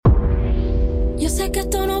Yo sé que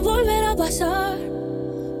esto no volverá a pasar,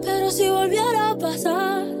 pero si volviera a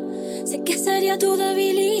pasar, sé que sería tu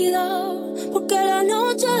debilidad. Porque la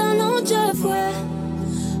noche fue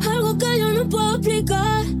algo que yo no puedo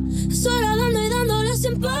explicar. Solo dando y dándole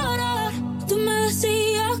sin parar. Tú me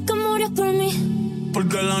decías que morías por mí.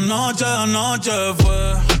 Porque la noche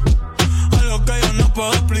fue algo que yo no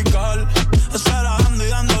puedo explicar. Estar dando y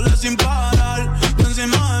dándole sin parar. Tú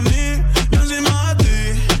encima de mí, yo encima de ti.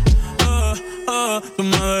 Tú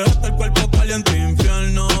me dejaste el cuerpo caliente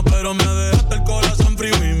infierno, pero me dejaste el corazón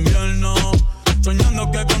frío invierno.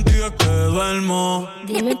 Soñando que contigo es que duermo.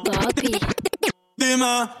 Dime, papi.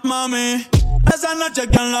 Dime, mami, esa noche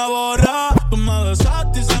 ¿quién la borra? Tú me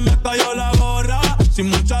besaste y se me cayó la gorra. Sin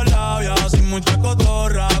mucha labia, sin mucha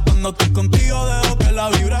cotorra. Cuando estoy contigo dejo que la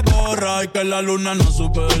vibra corra y que la luna no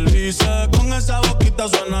supervise. Con esa boquita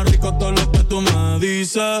suena rico todo lo que tú me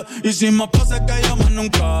dices. Hicimos cosas que yo más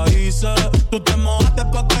nunca hice. Tú te mojaste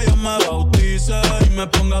pa' que yo me bautice y me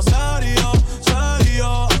ponga serio,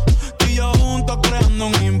 serio. Y yo juntos creando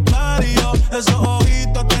un imperio. Esos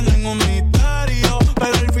ojitos tienen un misterio,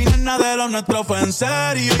 pero al final nada de lo nuestro fue en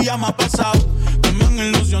serio. Y ya me ha pasado que me han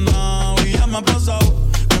ilusionado. Y ya me ha pasado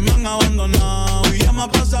que me han abandonado. Y ya me ha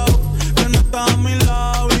pasado que no estás a mi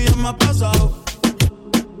lado. Y ya me ha pasado.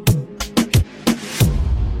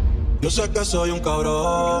 Yo sé que soy un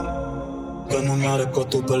cabrón, que no merezco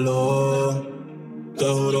tu perdón. Te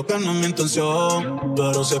juro que no es mi intención,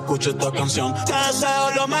 pero si escucho esta canción te deseo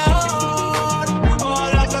lo mejor.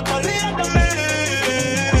 Ojalá que te olvides de mí.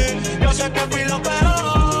 Yo sé que fui lo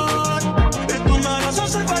peor y tú me vas a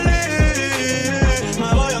hacer feliz.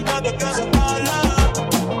 Me voy antes de que se tarde.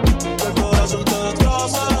 El corazón te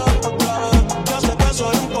destroza otra vez. Yo sé que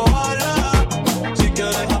soy un cobarde. Si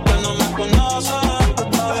quieres que no me conoces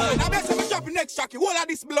otra vez. I bet me drop the next track. All of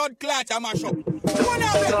this blood clot I mash up. Otra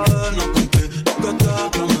vez no cumplí lo que te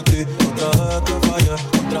prometí. Otra vez te fallé,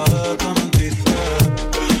 otra vez te mentí.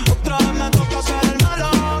 Otra vez me toca hacer el malo.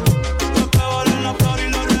 Lo que valen la flor y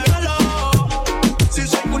los regalos. Si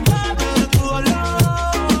soy culpable de tu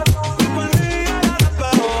dolor, y por mí eres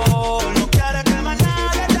peor. No quieres que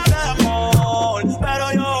mañana te hable de amor, pero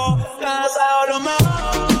yo te deseo lo mejor.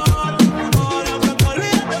 Ojalá que te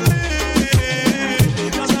olvides de mí.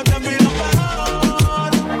 Yo sé que fui lo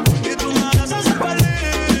peor y tú me vas a hacer feliz.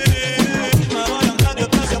 Me voy antes de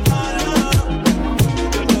que se tarde.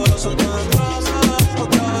 El corazón te destroza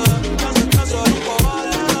otra vez. Yo sé que soy un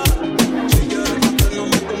cobarde. Si quieres que no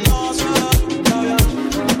me conoces, está bien.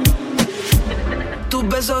 Tus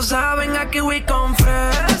besos saben a kiwi con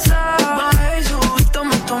fresa. Bajé y subito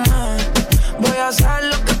me tomé. Voy a hacer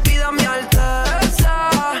lo que pida mi alteza.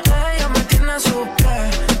 Ella me tiene a sus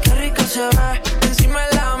pies. Qué rico se ve encima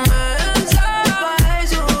de la mesa. Bajé y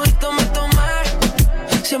subito me tomé.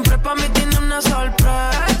 Siempre pa' mí tiene una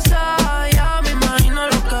sorpresa. Ya me imagino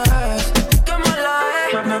lo que es. Qué mala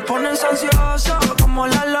es. Me pones ansioso como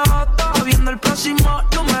la loto, viendo el próximo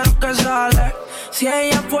número que sale. Si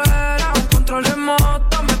ella fuera un control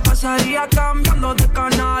remoto, me pasaría cambiando de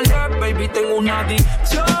canales. Baby, tengo una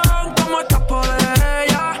adicción, como estás por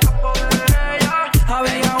ella.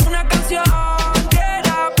 Había una canción que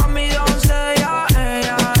era pa' mi doncella.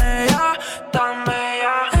 Ella, tan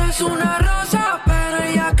bella. Es una rosa, pero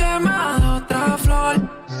ella quema otra flor.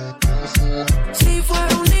 Si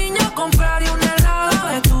fuera un niño, compraría un helado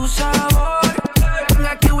de tu sabor.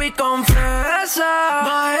 Una kiwi con fresa.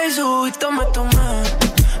 Bajé y subito me tomé.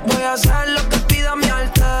 Voy a hacer lo que pida mi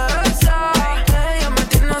alteza. Ella me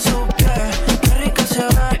tiene a sus pies. Qué rico se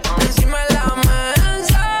ve encima de la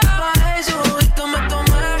mesa. Bajé y subito me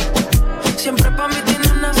tomé. Siempre pa' mí tiene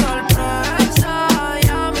una sorpresa.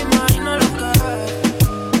 Ya me imagino lo que es.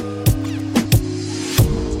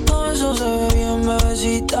 Todo eso se ve bien,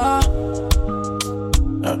 bebecita.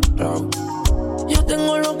 Yo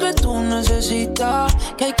tengo lo que tú necesitas.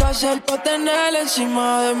 ¿Qué hay que hacer pa' tener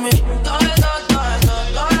encima de mí? Todo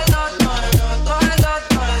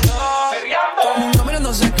el mundo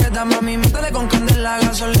mirando se queda, mami, métele con candela,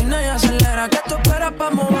 gasolina y acelera, que esto espera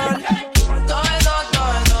pa' mover.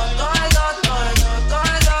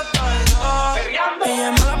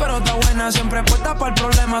 Ella es mala pero está buena, siempre puesta para el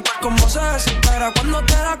problema, tal como se desespera cuando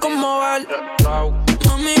te da conmover.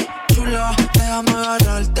 Mami chula, déjame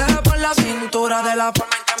agarrarte por la cintura, de la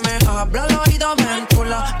forma en que me habla al oído me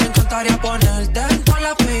encula. Me encantaría ponerte en toda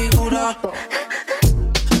la figura.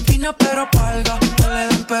 Fina pero palga, no le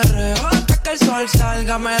den perreo hasta que el sol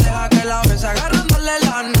salga. Me deja que la bese agarrándole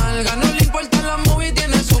la nalga. No le importa la movie,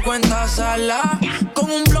 tiene su cuenta sala. Con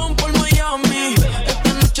un blon por Miami.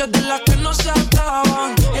 Esta noche es de las que no se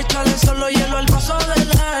acaban. Échale solo hielo al vaso del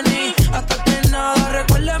Henny, hasta que nada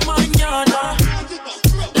recuerde mañana.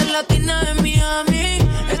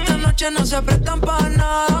 noche no se prestan para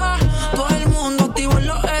nada. Todo el mundo activo en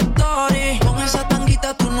los stories. Con esa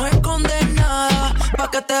tanguita tú no escondes nada. Pa'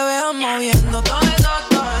 que te vean moviendo todo eso.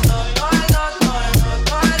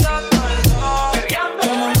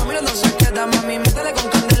 Como no mirando se queda, mami, métele con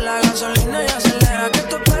candela, gasolina y acelera, que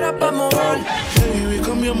esto espera pa' mover. Baby,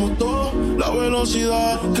 cambiamos todo, la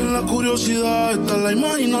velocidad, que en la curiosidad está la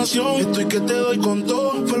imaginación. Estoy que te doy con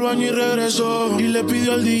todo, fue al baño y regresó. Y le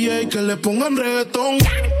pidió al DJ que le pongan reggaetón.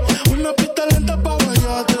 Una pista lenta pa'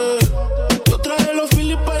 bailarte. Yo traje los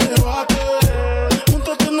Phillies pa' llevarte.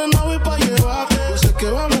 Montate en la nave pa' llevarte. Yo sé que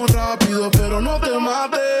vamos rápido, pero no te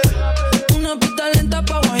mates. Una pista lenta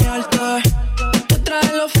pa' guayarte. Yo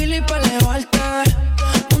traje los Phillies pa' llevarte.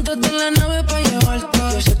 Montate en la nave pa' llevarte.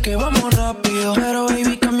 Yo sé que vamos rápido, pero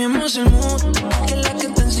baby, cambiemos el mood. Que la que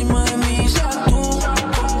está encima de mí seas tú.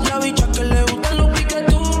 La bicha que le gustan los piques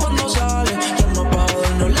tú cuando sale. Llama pa'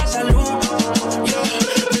 jodernos la salud.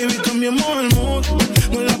 Baby, cambiemos el mood.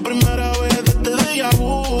 No es la primera vez de este déjà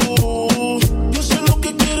vu. Yo sé lo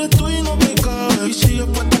que quieres tú y no me cabe. Y sigue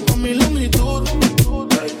puesta con mi longitud.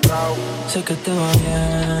 Sé que te va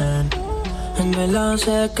bien. En verdad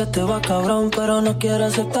sé que te va cabrón, pero no quiero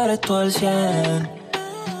aceptar esto al 100.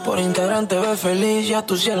 Por Instagram te ves feliz, ya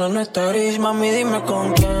tu cielo no está gris. Mami, dime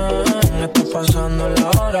con quién está pasando la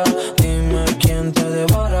hora. Dime quién te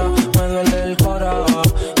devora. Me duele el cora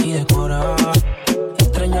y decora.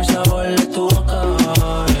 Extraño el sabor de tu boca,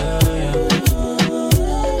 yeah, yeah.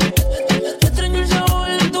 Extraño el sabor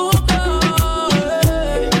de tu boca,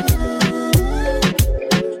 yeah.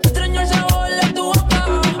 Extraño el sabor de tu boca.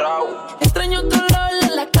 Extraño tu olor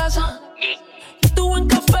en la casa y tu buen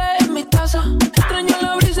café en mi taza. Extraño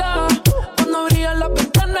la brisa cuando abría la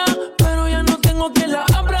ventana, pero ya no tengo quien la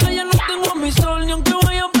abra. Ya no tengo mi sol ni aunque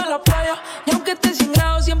vaya para la playa. Y aunque esté sin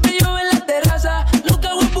grado siempre llueve en la terraza. Lo que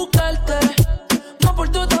hago es buscarte, no por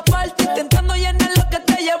toda parte, intentando llenar lo que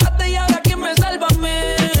te llevaste. Y ahora quién me salva a mí.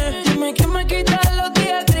 Dime quién me quita los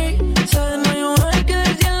días grises. No hay un ángel que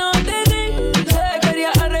del cielo te dice.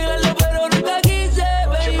 Quería arreglarlo pero nunca quise,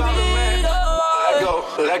 baby.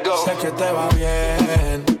 Let go. Sé que te va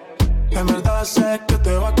bien. En verdad sé que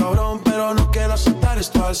te va cabrón, pero no quiero aceptar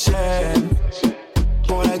esto al 100.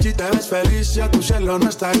 Por allí te ves feliz, ya tu cielo no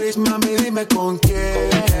está gris. Mami, dime con quién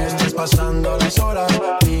estás pasando las horas.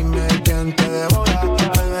 Dime quién te devora.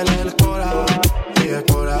 Me duele el cora y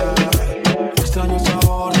decora. Extraño el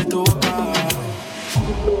sabor de tu boca.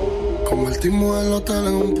 Convertimos el hotel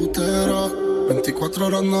en un putero. 24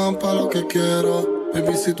 horas no dan pa' lo que quiero.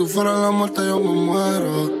 Baby, si tú fueras la muerte yo me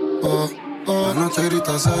muero. La noche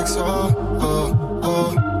grita sexo.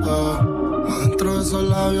 Adentro de esos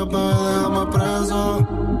labios, bebé, déjame preso.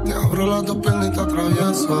 Te abro las dos piernas y te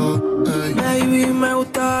atravieso. Ey. Baby, me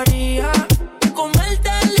gustaría comerte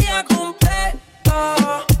el día completo.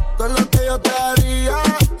 Todo lo que yo te haría.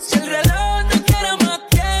 Si el reloj no quiere más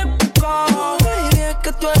tiempo, baby, es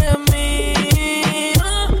que tú eres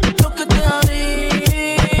mía. Lo que te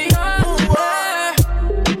haría,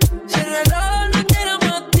 si el reloj no quiere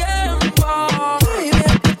más tiempo, baby,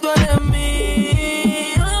 es que tú eres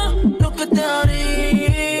mía. Lo que te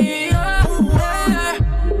haría,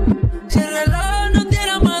 si el reloj no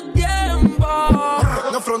tiene más tiempo.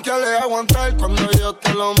 No fronteales aguantar cuando yo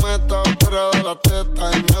te lo meto. Pero de la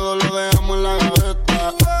teta, el miedo lo dejamos en la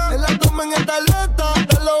gaveta. En la toma en esta atleta,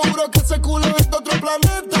 te lo juro que ese culo es de otro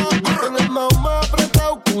planeta. En el más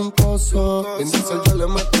apretado que un pozo. En diesel yo le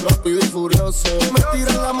meto rápido y furioso. Me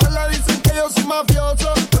tiran la mala, dicen que yo soy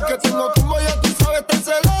mafioso. Porque tengo como ya tú sabes, estar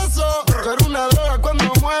celoso. Pero una droga cuando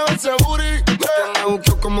mueve ese booty. Me tiene un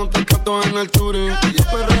kiosco como un tecato en el touring. Y yo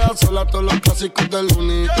perrea sola todos los clásicos del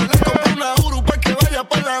uni. Le compro una Uru pa' que vaya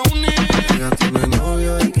pa' la uni. Ella tiene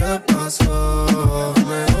novio y ¿qué pasó?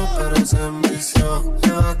 Mejor pero se envició.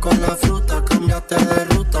 Lleva con la fruta, cambiaste de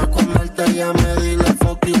ruta. Cuando él te llame, dile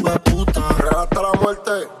fuck you, puta. Hasta la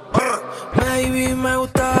muerte. Baby, me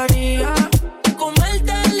gustaría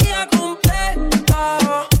comerte el día completo.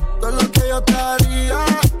 Todo lo que yo te haría.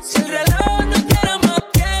 Si el reloj no quiere más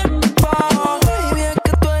tiempo, baby, es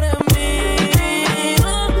que tú eres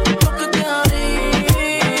mía. Lo que te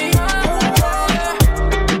haría,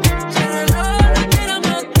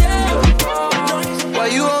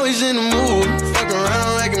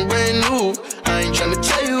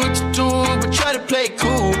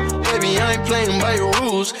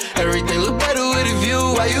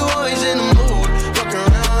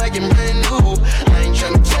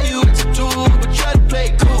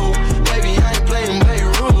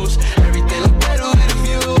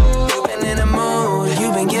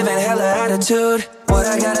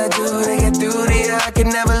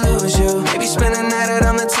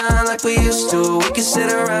 like we used to. We can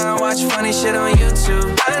sit around, watch funny shit on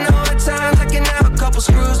YouTube. I know at times I can have a couple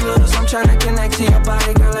screws loose. I'm trying to connect to your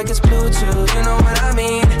body, girl, like it's Bluetooth. You know what I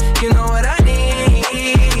mean, you know what I need.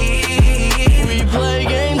 We play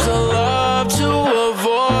games of love to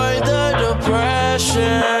avoid the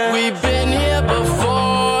depression. We've been here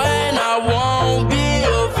before and I won't be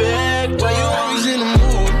a victim. Why you always in the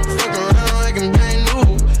mood? Fuck around like I'm brand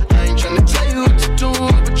new. I ain't tryna tell you what to do,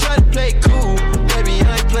 but try to play cool. Baby,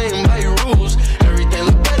 I ain't playing by your rules. Everything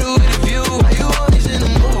look better with a view. Why you always in the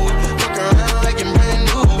mood? Fuck around like I'm brand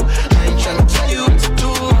new. I ain't tryna tell you what to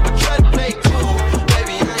do, but try to play cool.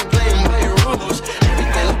 Baby, I ain't playing by your rules.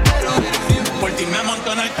 Everything look better with a view. Por ti me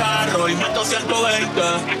monto en el carro y meto 120.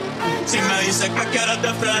 Si me dices que quieres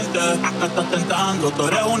de frente, me estás tentando, tú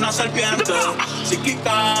eres una serpiente.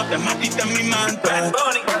 Psíquica, te metiste en mi mente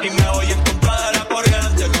y me voy en contra de la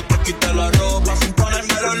corriente. No te quité la ropa sin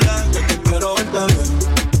ponerme los lentes. Que quiero verte bien,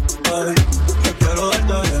 ay, que quiero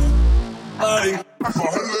verte bien, ay.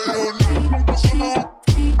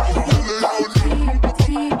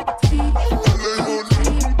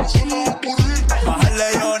 Bajarle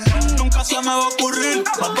yo, nunca se me va a ocurrir.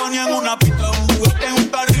 Me ponía en una pista, un juguete en un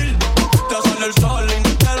carril. Te sale el sol y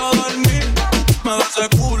no quiero dormir. Me da ese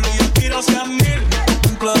culo y yo tiro 100,000.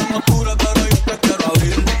 Cumple de mostura, pero yo te quiero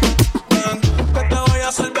abrir. Ven, que te voy a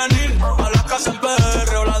hacer venir a la casa en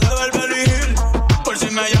PR o la de Beverly Hills. Por si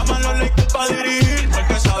me llaman los Lakers pa' dirigir.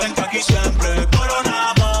 Porque saben que aquí siempre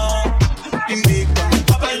coronamos. Invicto,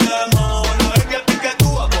 nunca perdemos. La baby es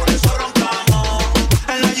piquetúa, por eso roncamos.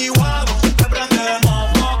 En la G-Wagon siempre prendemos.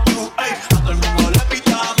 Fuck you, ey, a todo el mundo le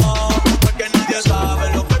pitamos. Porque nadie sabe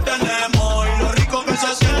lo que tenemos y lo rico que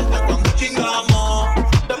se siente cuando chingamos.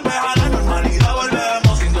 Después a la normalidad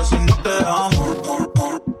volvemos sin decirnos te amo.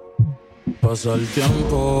 Pasa el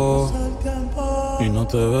tiempo y no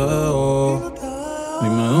te veo.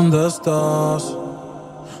 Dime dónde estás.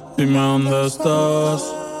 Dime dónde estás.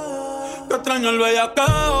 Que extraño el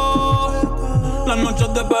bellaqueo, las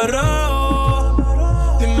noches de perreo.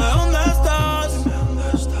 Dime dónde estás.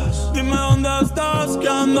 Dime dónde estás. Que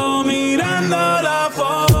ando mirando la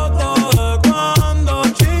foto de cuando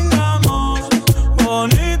chingamos.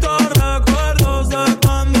 Bonitos recuerdos de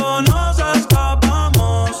cuando nos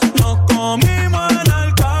escapamos. Nos comimos en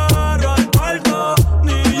el carro, al cuarto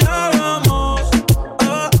ni llegamos.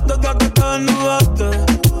 Desde que te desnudaste,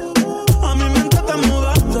 a mi mente te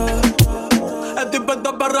mudaste. Estoy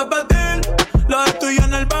puesto para repetir lo de tuyo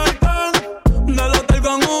en el balcón del hotel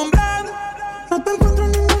con un blend. No te encuentro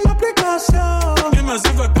en ninguna aplicación. Dime si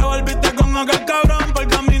fue que volviste con aquel cabrón,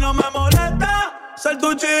 porque a mí no me molesta ser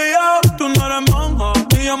tu chillo. Tú no eres monja,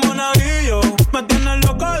 ni yo monaguillo. Me tienes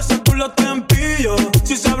loco, ese culo te empillo.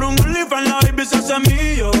 Si se abre un OnlyFans, la baby se hace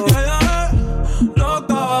millo. Ella es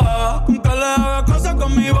loca, con que le haga cosas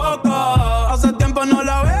con mi boca. Hace tiempo no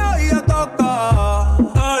la veo y ya toca.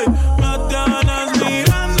 Ay, me tienes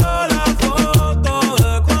mirando la foto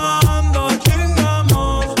de cuando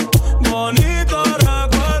chingamos. Bonitos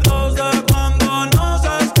recuerdos de cuando nos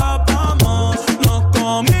escapamos. Nos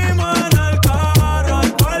comimos en el carro,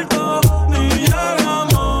 al cuarto ni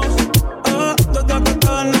llegamos. Desde que te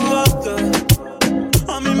desnudaste,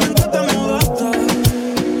 a mi mente te mudaste.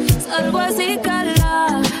 Salgo así,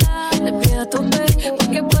 Carla, le pido tope,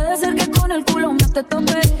 porque puede ser que con el culo me te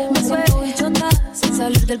tope. Me suelto y chota, sin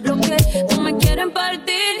salir del bloque. No me quieren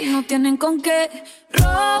partir y no tienen con qué.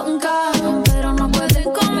 Ronca, pero no pueden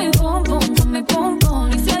con mi pum pum, con mi pum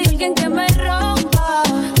pum. Y si hay alguien que me rompa,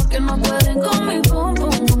 porque no pueden con mi pum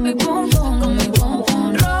pum, con mi pum pum, con mi pum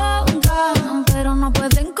pum. Ronca, pero no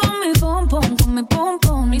pueden con mi pum pum, con mi pum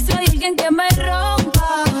pum. Y si hay alguien que me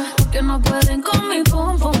rompa, porque no pueden con mi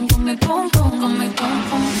pum pum, con mi pum pum, con mi pum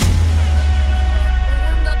pum.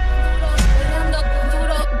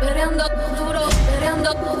 Perreando duro,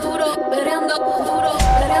 perreando duro, perreando duro,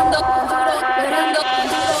 perreando duro, perreando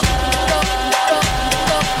duro.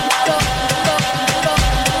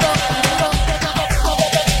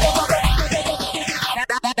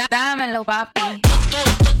 Dámelo, papi.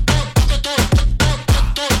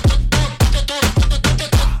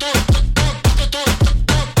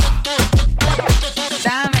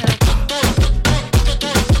 Dámelo.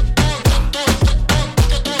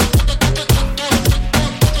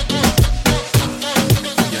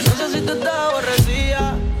 Yo no sé si tú estás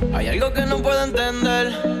aborrecida. Hay algo que no puedo entender.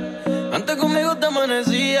 Antes conmigo te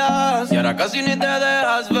amanecías y ahora casi ni te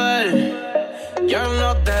dejas ver. Ya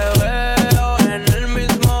no te veo en el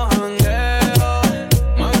mismo jangueo.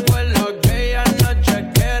 Me acuerdo aquella noche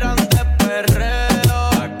que eran de perreo.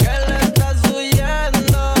 ¿A qué le estás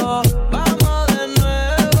huyendo? Vamos de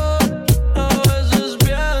nuevo. A veces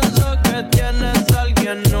pienso que tienes a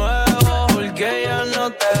alguien nuevo.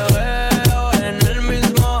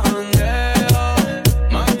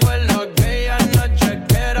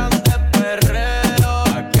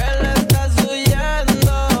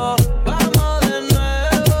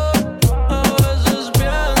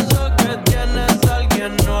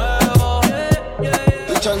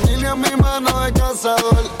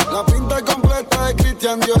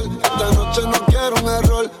 Christian Dior. Esta noche no quiero un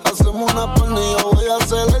error. Hacemos una porno y yo voy a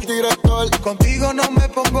ser el director. Contigo no me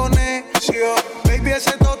pongo necio. Baby,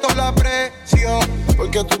 ese toto la aprecio.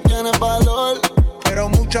 Porque tú tienes valor, pero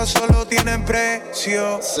muchas solo tienen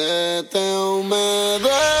precio. Se te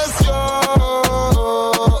humedeció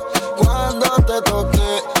cuando te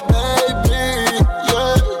toqué, baby.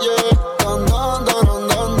 Yeah, yeah. Don, don, don,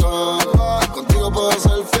 don, don. Contigo puedo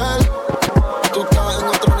ser fiel. Tú estás en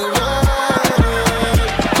otro nivel,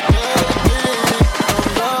 baby.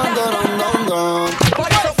 Don, don, don, don, don.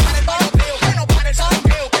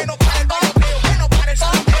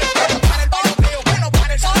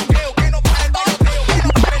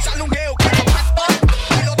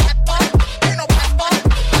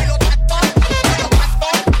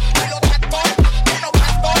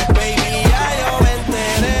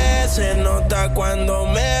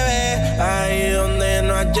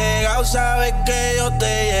 Sabes que yo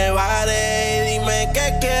te llevaré y dime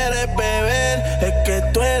qué quieres beber. Es que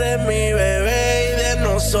tú eres mi bebé y de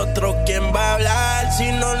nosotros quién va a hablar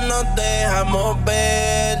si no nos dejamos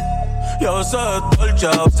ver. Yo sé dolce,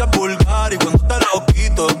 a veces vulgar y cuando te lo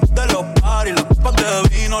quito, de los paris, las copas de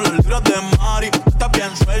vino, las libras de Mari. Estás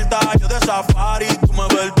bien suelta, yo de safari. Tú me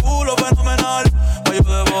ves el culo fenomenal, pa' yo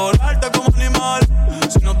devorarte como animal.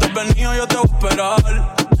 Si no te has venido yo te voy a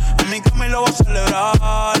esperar. En mi cama y lo voy a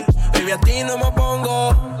celebrar. Baby, a ti no me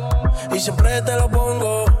pongo y siempre te lo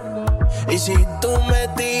pongo. Y si tú me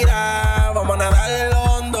tiras, vamos a nadar en lo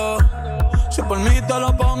hondo. Si por mí te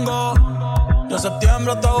lo pongo, de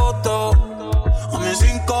septiembre hasta agosto. A mis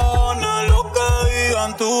rincones, lo que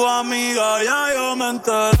digan tus amigas, ya yo me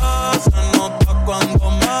enteré. Se nota cuando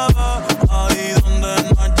me ves, ahí donde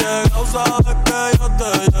no has llegado, sabes que yo te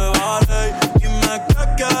llevaré. Dime qué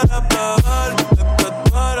quieres beber, es que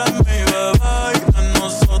tú eres mi bebé. Y de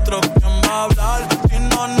nosotros quién va a hablar, si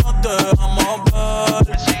no nos dejamos ver.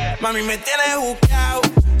 Mami, me tienes buqueado,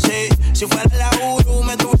 sí. Si fuera la Uru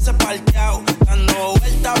me tuviese parqueado, dando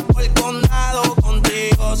vueltas por el condado,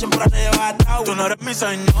 contigo siempre arrebatado. Tú no eres mi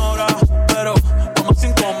señora, pero toma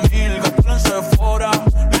 5,000, gastalo en Sephora.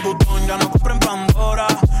 Mi botón ya no compra en Pandora,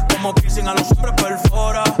 como kissing a los hombres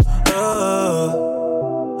perfora.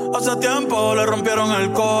 Hace tiempo le rompieron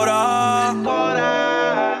el cora.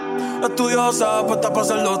 Estudiosa, puesta para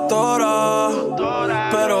ser doctora.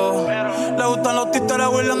 Pero le gustan los títeres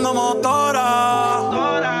huirleando motora.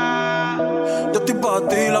 Yo estoy pa'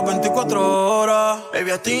 ti las 24 horas.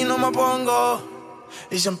 Baby, a ti no me pongo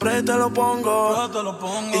y siempre te lo pongo. Yo te lo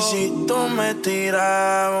pongo. Y si tú me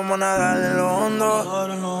tiras, vamos a nadar en lo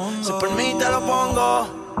hondo. Si por mí te lo pongo,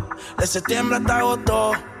 de septiembre hasta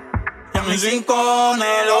agosto. Y a mis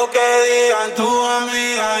rincones, lo que digan tus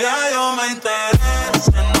amigas, ya yo me enteré.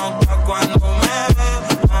 Se nota cuando me ves,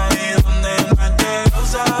 ahí donde no has llegado,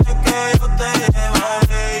 sabes que yo te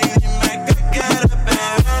llevaré. Y dime qué quieres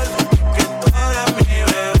beber, que tú eres mi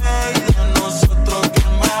bebé. Y de nosotros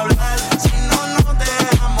quién va a hablar, si no nos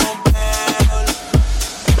dejamos ver.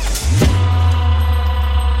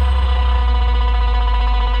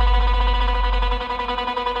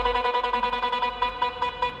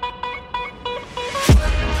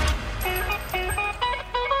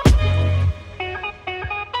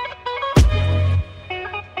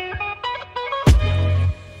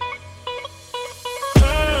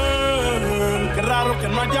 Qué raro que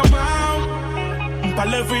no has llamado, un par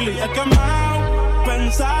de filis he quemado,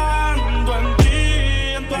 pensando en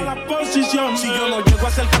ti, en todas las posiciones. Si yo no llego a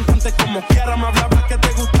ser cantante como quiera, me hablabas que te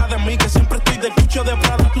gusta de mí, que siempre estoy del cucho de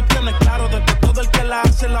Prada. Tú tienes claro de que todo el que la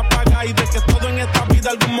hace la paga y de que todo en esta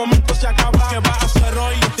vida algún momento se acaba. ¿Qué vas a hacer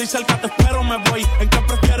hoy? Estoy cerca, te espero, me voy. ¿En qué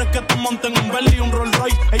prefieres que te monten un Bentley y un Rolls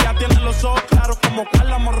Royce? Ella tiene los ojos claros como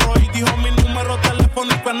Carla Morroy. Dijo mi número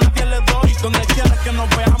telefónico a nadie le doy. Donde quieras que nos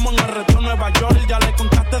veamos en el reto Nueva York. Ya le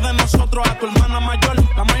contaste de nosotros a tu hermana mayor.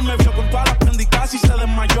 La maíz me vio con todas las pendicas y se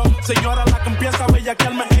desmayó. Señora, la que empieza a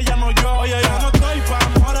bellaquearme, ella no yo. Oye, yo no estoy pa'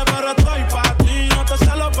 amores, pero estoy pa' ti. No te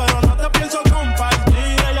celo, pero no te pienso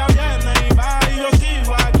compartir. Ella viene y va y yo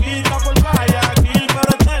sigo aquí. Está por vaya aquí, pero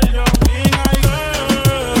este es el Johnny. Ay,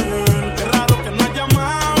 girl, qué raro que no has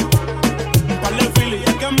llamado. Un par de filis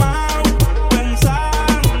he quemado,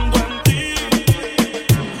 pensando en ti.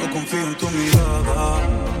 No confío en tu mirada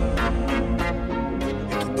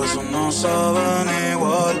y tus besos no saben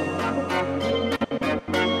igual.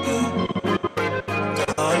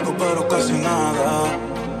 Queda algo pero casi nada.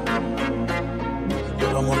 Y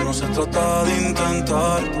el amor no se trata de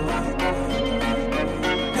intentar.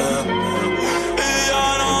 Y ya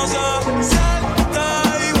no se siente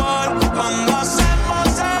igual cuando hacemos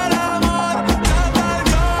el amor. Tratar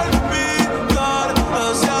de olvidar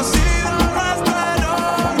ese ha sido nuestro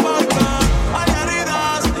error, porque hay heridas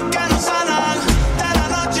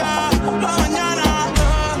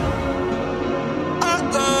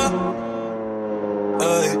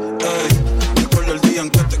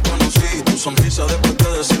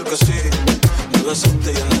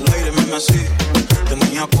besaste y en el aire me mecí.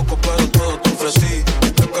 Tenía poco pero todo te ofrecí.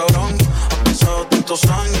 Este cabrón ha pasado tantos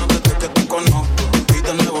años desde que te conozco. Y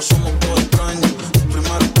de nuevo somos todos extraños. Los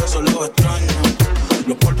primeros besos los extraño.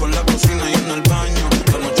 Los polvos en la cocina y en el baño.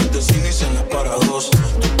 Las noches de cine y cenas para dos.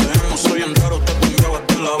 Tus DM soy bien raro, te cambiaba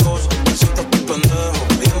hasta la voz. Me siento tu pendejo,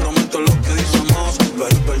 creyéndome todo lo que decimos. Pero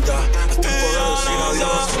es verdad, es tiempo de decir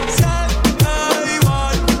adiós.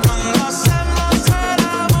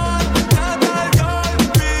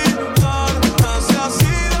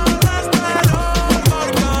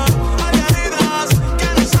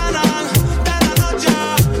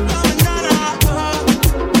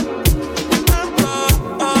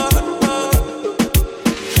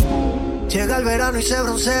 Llega el verano y se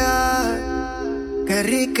broncea. Qué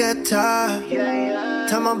rica está.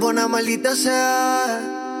 Está más buena, maldita sea.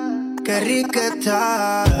 Qué rica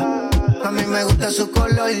está. A mí me gusta su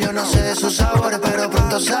color, yo no sé de sus sabores, pero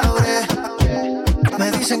pronto sabré.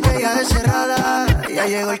 Me dicen que ella es cerrada, ya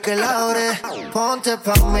llegó el que la abre. Ponte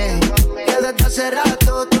pa' mí, que desde hace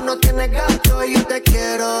rato tú no tienes gasto y yo te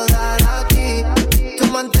quiero dar a ti tu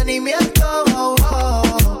mantenimiento, oh, oh.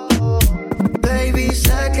 Baby,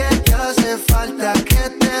 sé que te hace falta que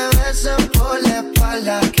te besen por la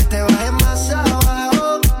espalda, que te bajen más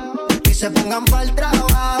abajo y se pongan pa'l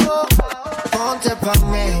trabajo. Ponte pa'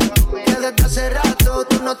 mí, que desde hace rato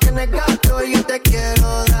tú no tienes gasto y yo te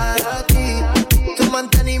quiero dar a ti tu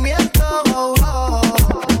mantenimiento, oh, oh.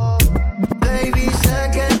 Baby, sé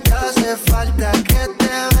que te hace falta que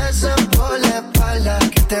te besen por la espalda,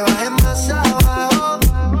 que te bajen más abajo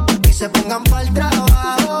y se pongan pa'l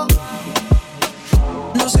trabajo.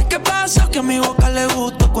 No sé qué pasa, que a mi boca le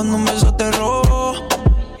gusta cuando un beso te robo.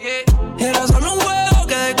 Era solo un juego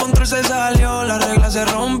que de control se salió, la regla se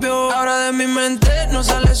rompió. Ahora de mi mente no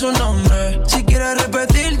sale su nombre. Si quieres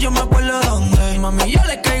repetir, yo me acuerdo dónde. Mami, yo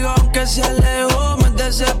le caigo aunque se alejó. Me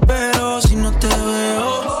desespero si no te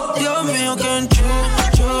veo. Dios mío, que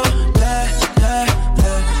enchucho, yeah.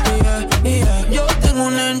 Yo tengo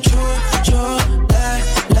un enchucho,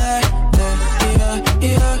 yeah.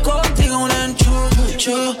 Contigo un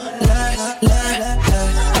enchucho,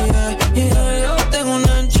 yo tengo un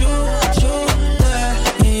enchucho,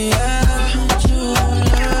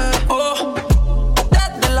 oh,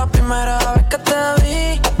 desde la primera vez que te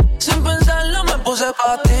vi, sin pensarlo me puse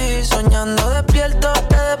pa' ti, soñando despierto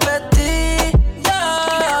te despertí,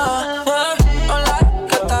 yeah. Hola,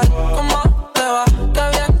 ¿qué tal? ¿Cómo te va? Qué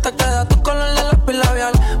bien te queda tu color de lápiz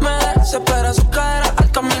labial, me desespera su cadera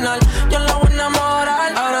al caminar, yo la voy a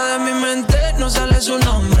enamorar. Ahora de mi mente no sale su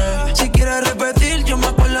nombre. Si quieres repetir, yo me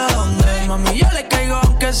acuerdo dónde. Mami, yo le caigo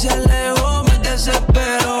aunque se alejó. Me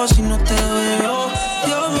desespero si no te veo.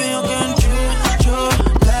 Dios mío, que enchucho,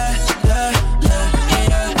 yeah.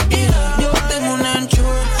 Yo tengo un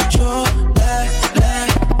enchucho, yeah.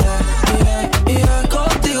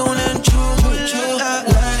 Contigo un enchucho, yeah.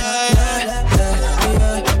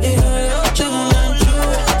 Yo tengo un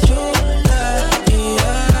enchucho,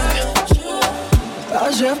 yeah.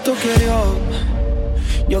 Acepto que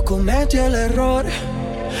yo cometí el error,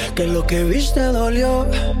 que lo que viste dolió,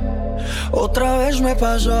 otra vez me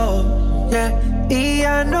pasó, yeah. Y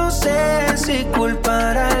ya no sé si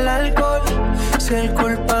culpar al alcohol, si el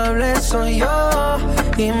culpable soy yo,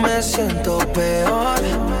 y me siento peor,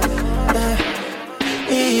 yeah.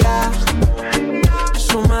 Y ya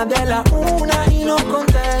son más de la 1 y no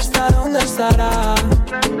contesta dónde estará.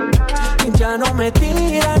 Ya no me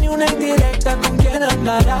tira ni una indirecta con quién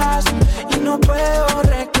andarás. Y no puedo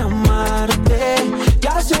reclamarte,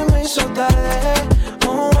 ya se me hizo tarde.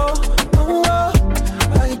 Oh, oh, oh.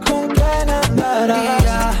 Ay, ¿con quién andarás?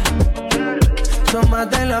 Ya son más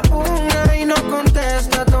de la 1 y no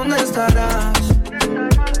contesta dónde estarás.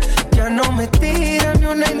 Ya no me tira ni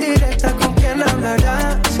una indirecta con quién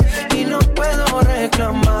hablarás. Y no puedo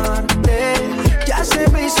reclamarte, ya se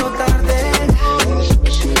me hizo tarde.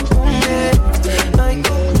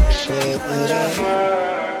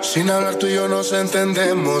 Sin hablar tú y yo nos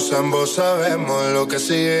entendemos, ambos sabemos lo que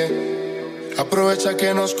sigue. Aprovecha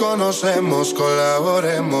que nos conocemos,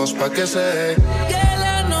 colaboremos pa' que se dé. Que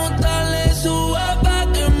la nota le suba pa'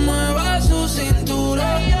 que mueva su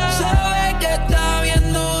cintura. Sabe que está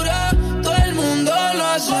bien dura, todo el mundo lo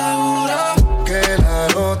asegura. Que la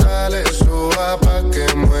nota le suba pa'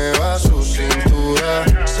 que mueva su cintura.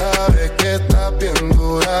 Sabe que está bien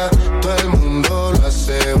dura, todo el mundo lo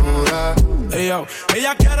asegura. Hey, yo.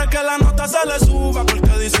 Ella quiere que la nota se le suba,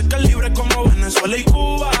 porque dice que es libre como Venezuela y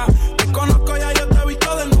Cuba. Te conozco, ya yo te he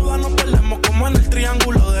visto desnuda. Nos perdemos como en el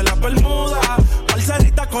triángulo de la Bermuda.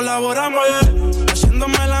 Parcerita, colaboramos, yeah.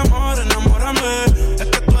 Haciéndome el amor, enamórame. Es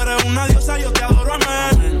que tú eres una diosa, yo te adoro,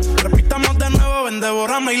 amén. Repitamos de nuevo,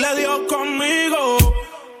 borrarme y le dio conmigo.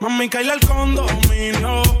 Mami, caíle al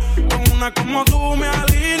condominio. Con una como tú me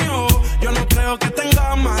alineo. Yo no creo que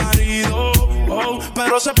tenga marido, oh,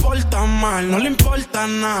 pero se porta mal, no le importa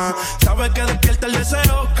nada. Sabe que despierta el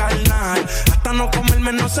deseo carnal. Hasta no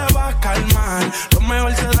comerme no se va a calmar. Lo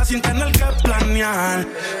mejor se da sin tener que planear.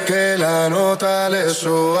 Que la nota le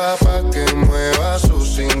suba pa' que mueva su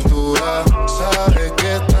cintura. Sabe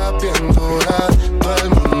que está bien dura, todo el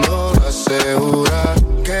mundo lo asegura.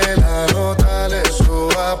 Que la nota le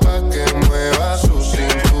suba pa' que mueva su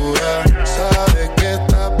cintura. Sabe que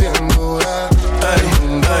está bien dura, todo el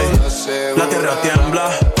mundo lo asegura. La tierra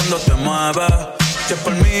tiembla cuando te mueves. Si es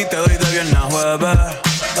por mí te doy de viernes a jueves.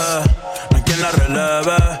 No hay quien la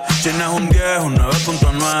releve. Si no es un 10, un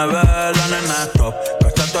 9.9. La nena es top,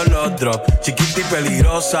 gasta todos los drops. Chiquita y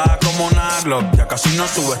peligrosa como una Glock. Ya casi no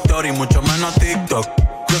sube story, mucho menos TikTok.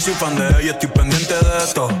 Yo soy fan de ella, estoy pendiente de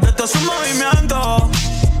esto. Esto es un movimiento,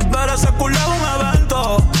 ver ese culo es un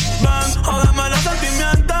evento. Ven, jódeme los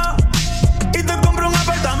sentimientos y te compro un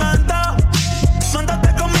apartamento.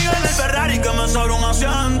 Montate conmigo en el Ferrari que me sobra un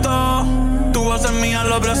asiento. Tu voz es mía,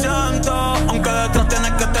 lo presiento. Aunque detrás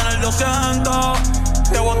tienes que tener 200.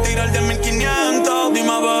 Te voy a tirar de 1500. Dime,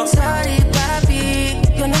 va. Sorry, papi,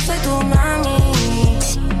 yo no soy tu mami.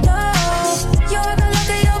 Yo hago lo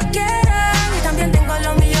que yo quiera y también tengo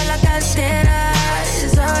lo mío en la cartera.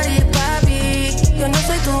 Sorry, papi, yo no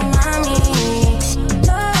soy tu mami.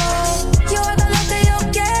 Yo hago lo que yo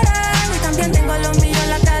quiera y también tengo lo mío en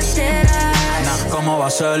la cartera. ¿Cómo va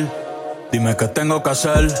a ser? Dime qué tengo que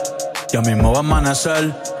hacer. Ya mismo va a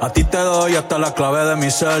amanecer. A ti te doy hasta la clave de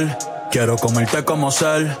mi ser. Quiero comerte como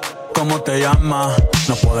ser. ¿Cómo te llamas?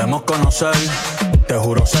 Nos podemos conocer. Te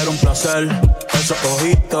juro ser un placer. Esos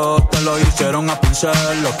ojitos te lo hicieron a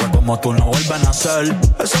pincel. Lo que como tú no vuelven a hacer.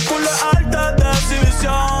 Ese culo es arte de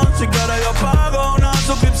exhibición. Si quieres yo pago una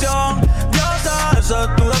suscripción. Diosa, esa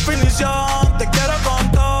es tu definición. Te quiero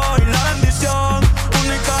con todo y la bendición.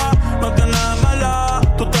 Única, no tienes mala.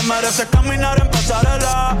 Tú te mereces caminar en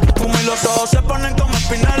pasarela. Fumo y los ojos se ponen como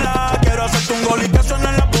espinela. Quiero hacerte un gol y que suene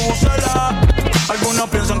en la bubucela. Algunos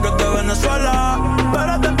piensan que es de Venezuela.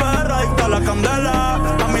 Espérate, perra, ahí está la candela.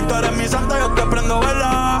 A mí tú eres mi santa, yo te prendo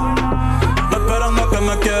vela. Esperando que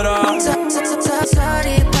me quieras.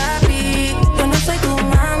 Sorry, papi, yo no soy tu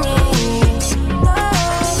mami.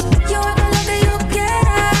 Yo hago lo que yo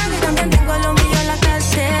quiera y también tengo lo mío en la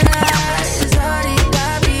cartera. Sorry,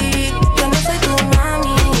 papi, yo no soy tu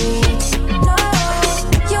mami.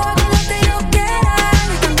 Yo hago lo que yo quiera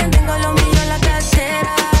y también tengo lo mío en la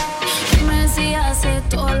cartera. Dime si hace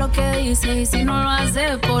todo lo que dice y si no lo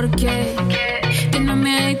hace, ¿por qué? Tiene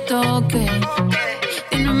miedo que,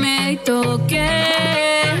 tiene miedo que.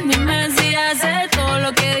 Dime si hace todo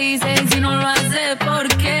lo que dice y si no lo hace, ¿por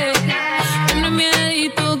qué? Tiene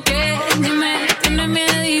miedito que, dime, tiene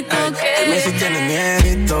miedito que. Dime si tiene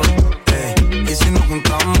miedito, y si nos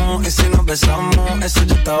juntamos, y si nos besamos, eso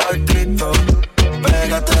ya estaba escrito.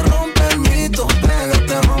 Pégate, rompe el mito,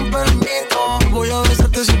 pégate, rompe el mito. Voy a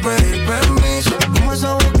besarte sin pedir permiso. Como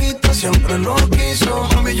esa boquita siempre lo quiso.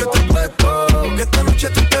 Mami, yo te apuesto que esta noche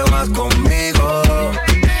tú te vas conmigo.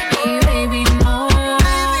 Y baby, no,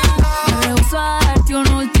 me rehuso a darte un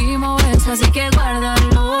último beso, así que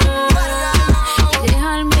guárdalo. Y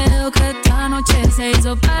deja el miedo que esta noche se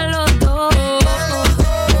hizo para los dos.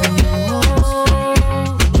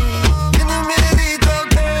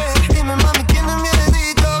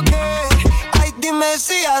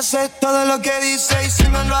 Si haces todo lo que dice y si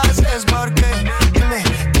no lo haces, ¿por qué? Dime,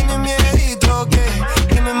 tiene miedito que.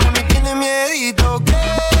 Dime, mami, tiene miedito que.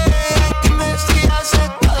 Dime si haces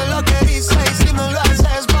todo lo que dice y si no lo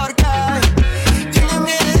haces, ¿por qué? Tiene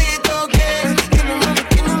miedito que. Dime, mami,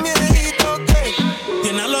 tiene miedito que.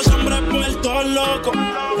 Tiene a los hombres puestos locos,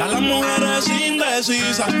 a las mujeres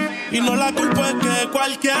indecisas. Y no la culpa es que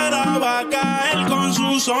cualquiera va a caer con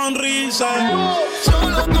su sonrisa.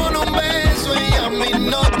 Solo con un beso ella me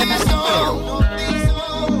hipnotizó.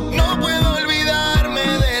 No puedo olvidarme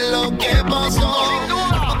de lo que pasó.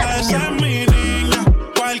 Esa es mi niña,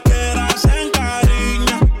 cualquiera se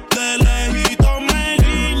encariña. De lejito me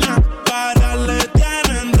guiña, para le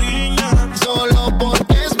tienen riña. Solo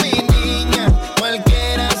porque es mi niña,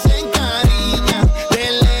 cualquiera se encariña.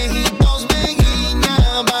 De lejitos me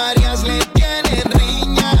guiña, varias le tienen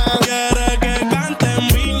riña. Quiere que cante en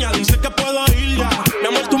miña, dice que puedo ir ya. Mi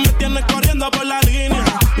amor, tú me tienes corriendo por la línea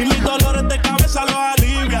y mis dolores de cabeza los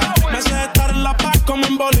alivia. Me hace estar en La Paz como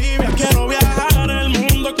en Bolivia. Quiero viajar el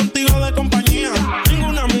mundo contigo de compañía.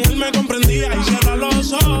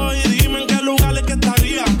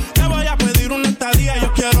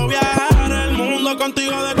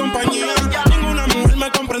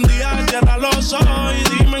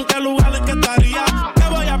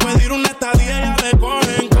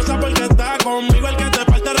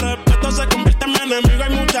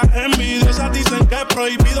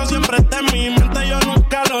 prohibido siempre está en mi mente, yo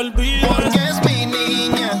nunca lo olvido. Porque es mi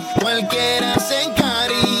niña, cualquiera se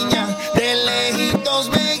encariña, de lejitos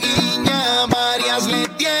me guiña, varias le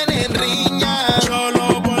tienen riña.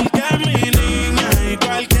 Solo porque es mi niña y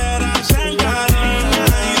cualquiera se encariña,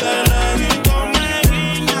 y de lejitos me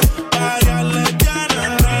guiña, varias le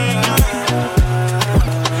tienen riña.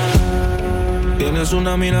 Tienes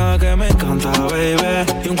una mirada que me encanta, baby,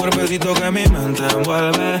 y un cuerpecito que mi mente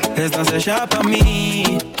envuelve. Estás hecha pa'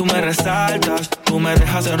 mí, tú me resaltas, tú me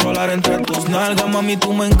dejas enrolar entre tus nalgas, mami,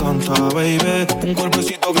 tú me encanta, baby. Un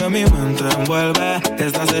cuerpecito que mi mente envuelve.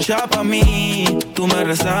 Estás hecha pa' mí, tú me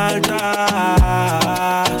resaltas.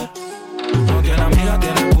 No tiene amiga,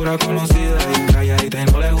 tiene pura conocida y calladita y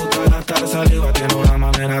no le gusta gastar saliva. Tiene una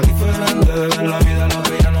manera diferente de ver la vida, lo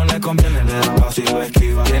que ya no le conviene le da paso y lo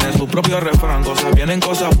esquiva. Tiene su propio refrán, cosas vienen,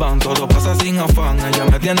 cosas van, todo pasa sin afán. Ella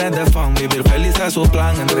me tiene de fan, vivir feliz es su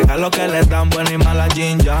plan. Entregar lo que le dan, buena y mala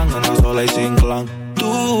yin yang, anda sola y sin clan.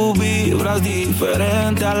 Tú vibras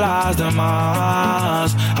diferente a las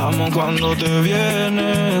demás. Amo cuando te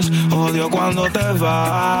vienes, odio cuando te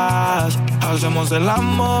vas. Hacemos el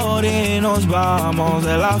amor y nos vamos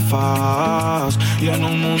de la faz. Y en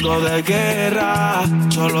un mundo de guerra,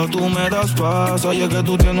 solo tú me das paz. Oye, que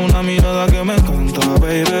tú tienes una mirada que me encanta,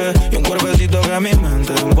 baby, y un cuerpecito que mi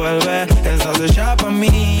mente envuelve. Estás hecha pa'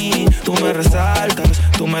 mí, tú me resaltas,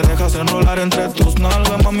 tú me dejas enrolar entre tus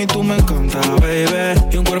nalgas, mami, tú me encanta, baby,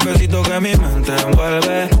 y un cuerpecito que mi mente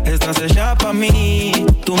envuelve. Estás hecha pa' mí,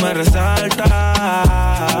 tú me resaltas.